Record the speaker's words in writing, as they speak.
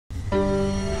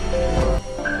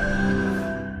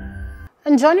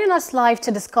And joining us live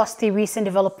to discuss the recent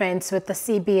developments with the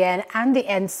CBN and the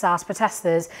end SARS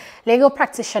protesters, legal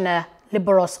practitioner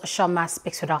Liborous Oshoma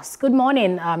speaks with us. Good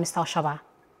morning, Mr. Oshoma.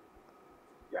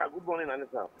 Yeah, good morning,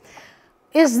 Anissa.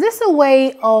 Is this a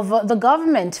way of the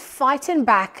government fighting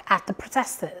back at the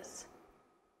protesters?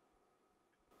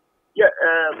 Yeah,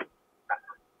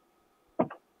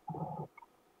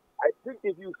 I think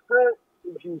if you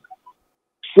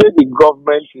say the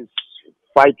government is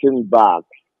fighting back,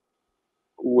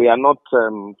 we are not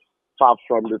far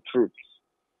from the truth.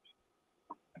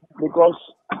 Because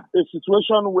a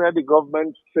situation where the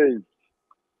government says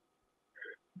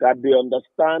that they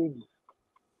understand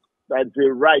that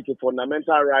the right, a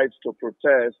fundamental right to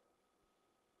protest,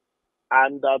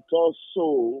 and that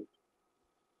also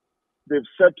they've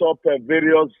set up a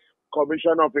various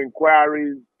commission of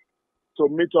inquiries to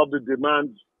meet up the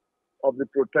demands of the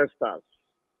protesters.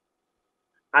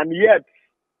 And yet,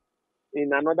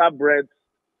 in another breath,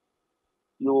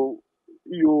 you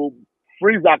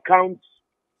freeze accounts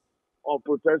of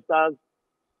protesters,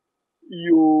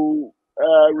 you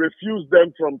refuse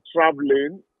them from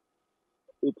traveling.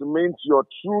 It means you're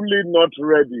truly not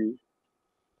ready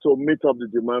to meet up the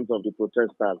demands of the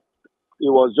protesters.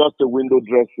 It was just a window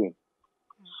dressing.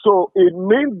 So it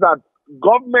means that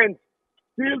government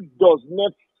still does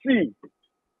not see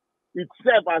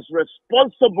itself as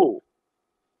responsible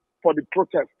for the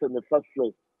protests in the first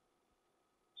place.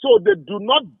 So they do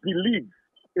not believe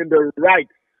in the right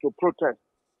to protest.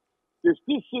 They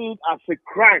still see it as a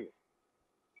crime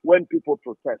when people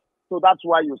protest. So that's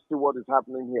why you see what is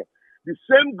happening here. The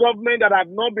same government that have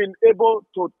not been able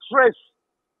to trace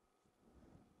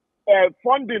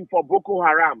funding for Boko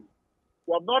Haram,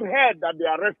 we have not heard that they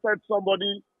arrested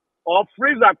somebody or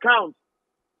freeze accounts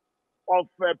of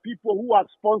people who are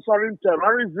sponsoring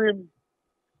terrorism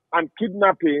and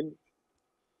kidnapping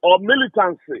or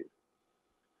militancy.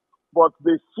 But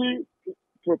they see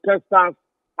protesters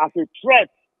as a threat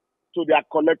to their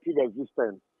collective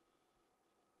existence.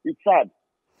 It's sad.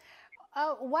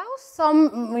 While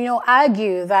some,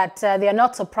 argue that they are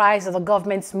not surprised at the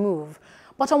government's move,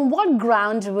 but on what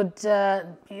ground would,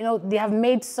 they have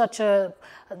made such a,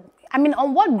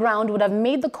 on what ground would have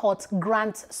made the court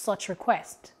grant such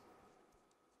request?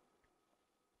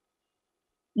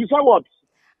 You saw what?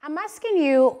 I'm asking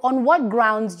you, on what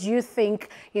grounds do you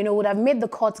think, would have made the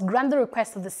court grant the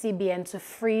request of the CBN to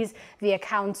freeze the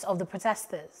accounts of the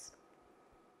protesters?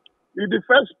 In the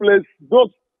first place,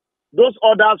 those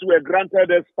orders were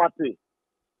granted as party.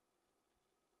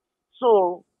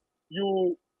 So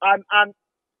an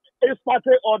ex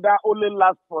parte order only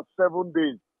lasts for 7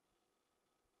 days,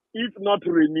 if not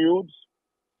renewed,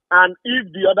 and if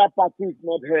the other party is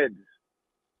not heard.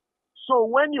 So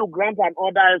when you grant an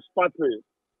order ex parte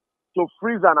to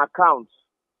freeze an account,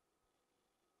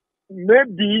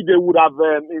 maybe they would have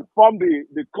informed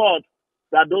the court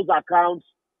that those accounts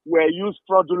were used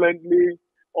fraudulently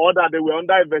or that they were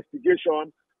under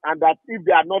investigation, and that if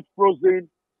they are not frozen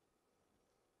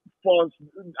for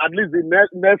at least the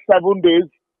next 7 days,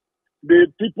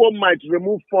 the people might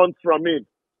remove funds from it.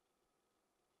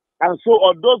 And so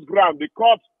on those grounds, the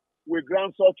court will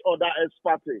grant such order ex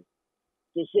parte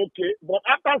to say, okay, but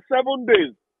after 7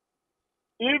 days,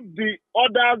 if the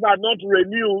orders are not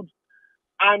renewed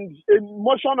and a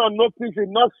motion on notice is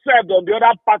not served on the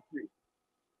other party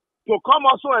to come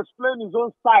also explain his own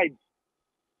side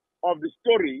of the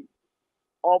story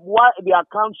of why the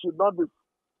account should not be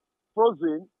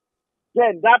frozen,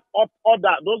 then that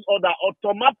those order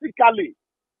automatically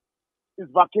is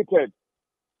vacated.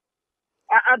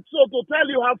 And so to tell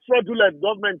you how fraudulent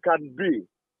government can be,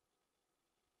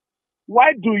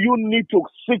 why do you need to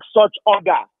seek such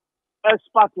order ex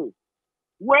parte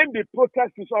when the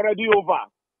protest is already over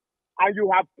and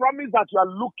you have promised that you are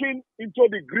looking into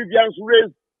the grievance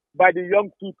raised by the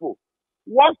young people?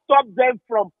 What stops them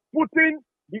from putting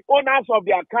the owners of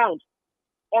the account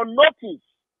on notice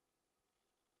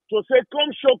to say,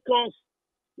 come show us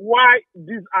why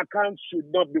these accounts should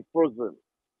not be frozen?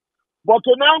 But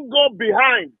to now go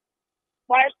behind,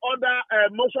 file other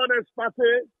motion ex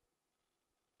parte,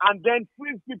 and then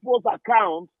freeze people's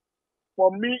accounts, for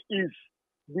me is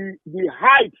the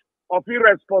height of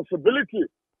irresponsibility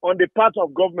on the part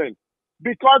of government.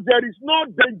 Because there is no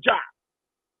danger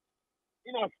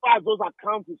in as far as those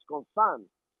accounts is concerned.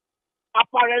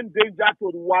 Apparent danger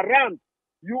to warrant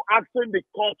you asking the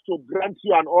court to grant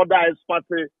you an order ex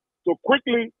parte to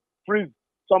quickly freeze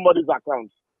somebody's account.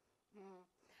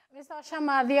 Mr.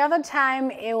 Oshoma, the other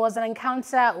time it was an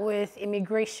encounter with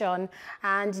immigration,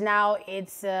 and now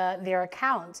it's their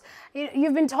account.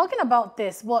 You've been talking about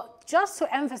this, but just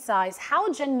to emphasize, how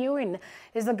genuine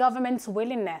is the government's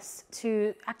willingness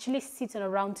to actually sit on a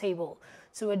round table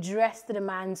to address the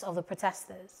demands of the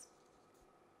protesters?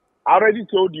 I already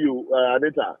told you,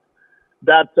 Anita,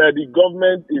 that the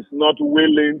government is not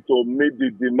willing to meet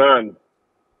the demand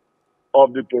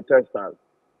of the protesters.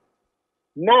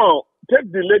 Now, take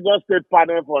the Lagos State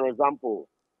panel, for example.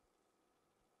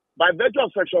 By virtue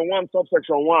of Section 1,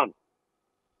 subsection 1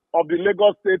 of the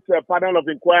Lagos State Panel of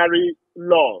Inquiry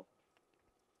law,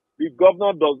 the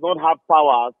governor does not have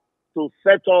powers to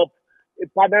set up a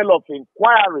panel of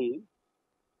inquiry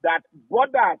that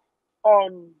borders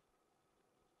on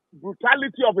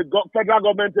brutality of a federal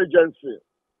government agency.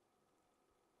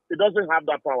 It doesn't have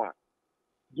that power.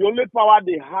 The only power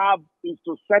they have is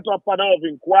to set up a panel of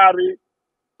inquiry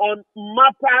on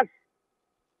matters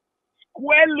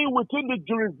squarely within the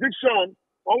jurisdiction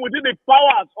or within the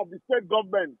powers of the state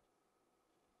government.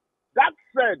 That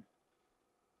said,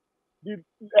 the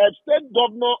state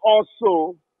governor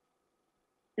also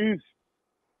is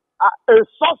a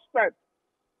suspect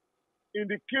in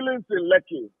the killings in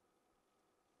Lekki.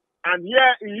 And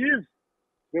here he is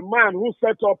the man who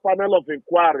set up a panel of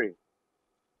inquiry.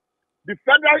 The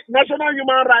Federal National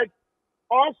Human Rights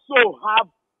also have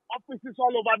offices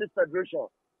all over the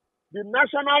Federation. The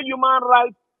National Human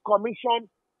Rights Commission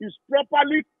is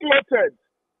properly clothed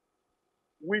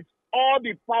with all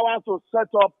the powers to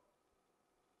set up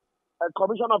a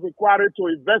commission of inquiry to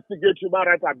investigate human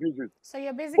rights abuses. So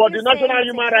you're basically but the National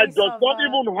Human Rights does not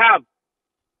even have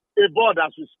a board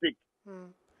as we speak.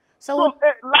 So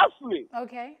lastly,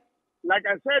 okay, like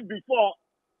I said before,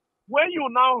 when you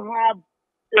now have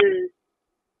a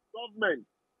government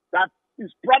that is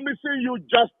promising you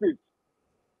justice,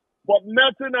 but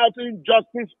melting out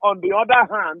injustice on the other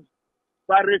hand,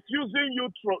 by refusing you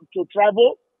to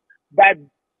travel, by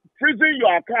freezing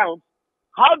your account,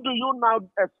 how do you now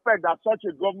expect that such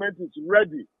a government is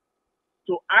ready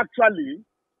to actually,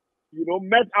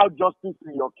 met out justice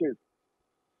in your case?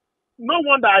 No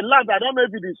wonder I learned, I don't know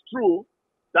if it is true,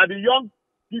 that the young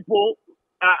people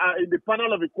in the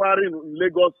panel of inquiry in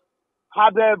Lagos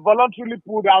had voluntarily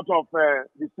pulled out of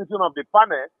the sitting of the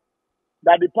panel,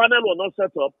 that the panel was not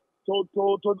set up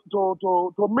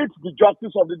to meet the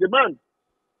justice of the demand.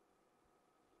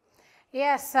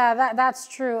 Yes, that's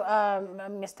true,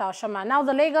 Mr. Oshoma. Now,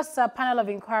 the Lagos panel of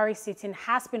inquiry sitting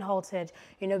has been halted,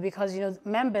 because,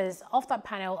 members of that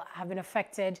panel have been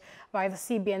affected by the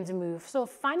CBN's move. So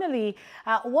finally,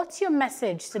 what's your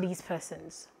message to these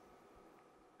persons?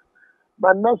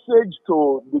 My message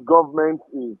to the government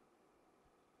is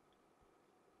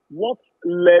what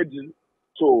led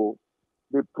to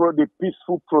the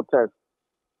peaceful protest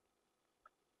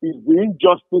is the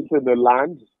injustice in the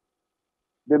land,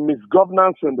 the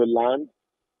misgovernance in the land,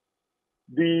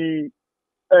 the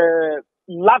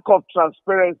lack of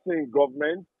transparency in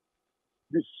government,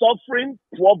 the suffering,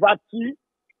 poverty,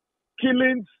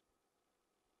 killings,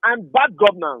 and bad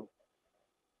governance.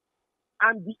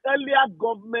 And the earlier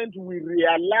government will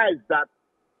realize that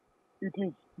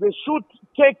they should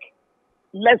take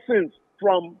lessons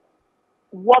from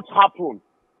what happened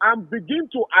and begin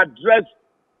to address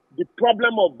the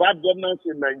problem of bad governance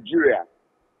in Nigeria.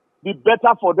 Be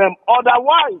better for them.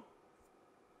 Otherwise,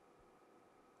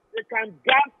 they can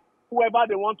gag whoever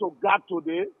they want to gag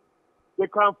today. They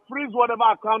can freeze whatever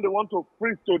account they want to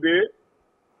freeze today.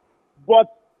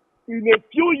 But in a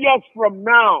few years from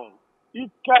now, if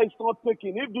care is not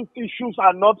taken, if these issues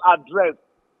are not addressed,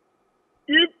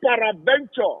 if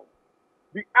peradventure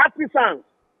the artisans,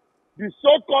 the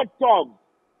so-called thugs,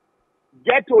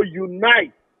 get to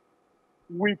unite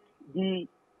with the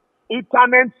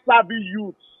internet-savvy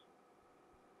youths,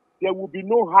 there will be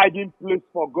no hiding place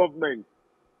for government.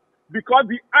 Because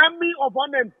the army of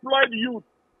unemployed youth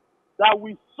that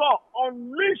we saw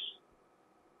unleash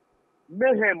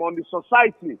mayhem on the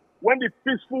society when the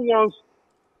peaceful ones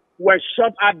were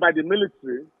shot at by the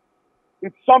military,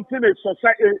 it's something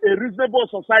a reasonable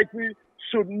society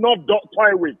should not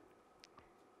toy with.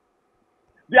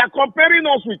 They are comparing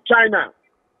us with China.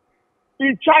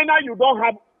 In China, you don't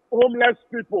have homeless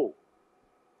people.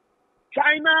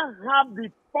 China have the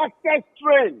fastest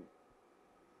train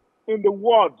in the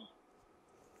world.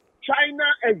 China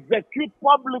execute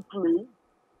publicly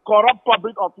corrupt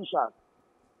public officials.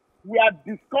 We are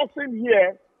discussing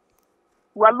here,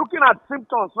 we are looking at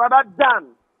symptoms rather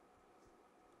than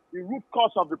the root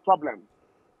cause of the problem.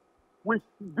 We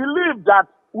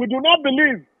do not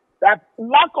believe that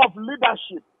lack of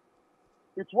leadership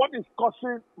is what is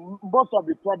causing most of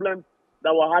the problems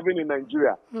that we're having in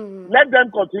Nigeria. Let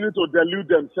them continue to delude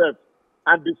themselves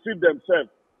and deceive themselves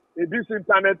in this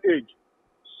internet age.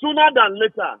 Sooner than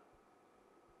later,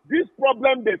 this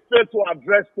problem they fail to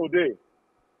address today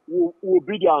will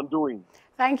be their undoing.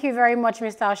 Thank you very much,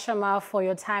 Mr. Oshoma, for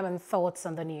your time and thoughts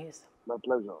on the news. My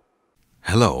pleasure.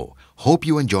 Hello, hope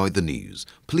you enjoyed the news.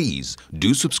 Please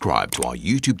do subscribe to our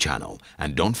YouTube channel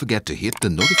and don't forget to hit the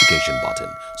notification button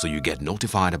so you get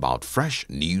notified about fresh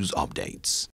news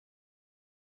updates.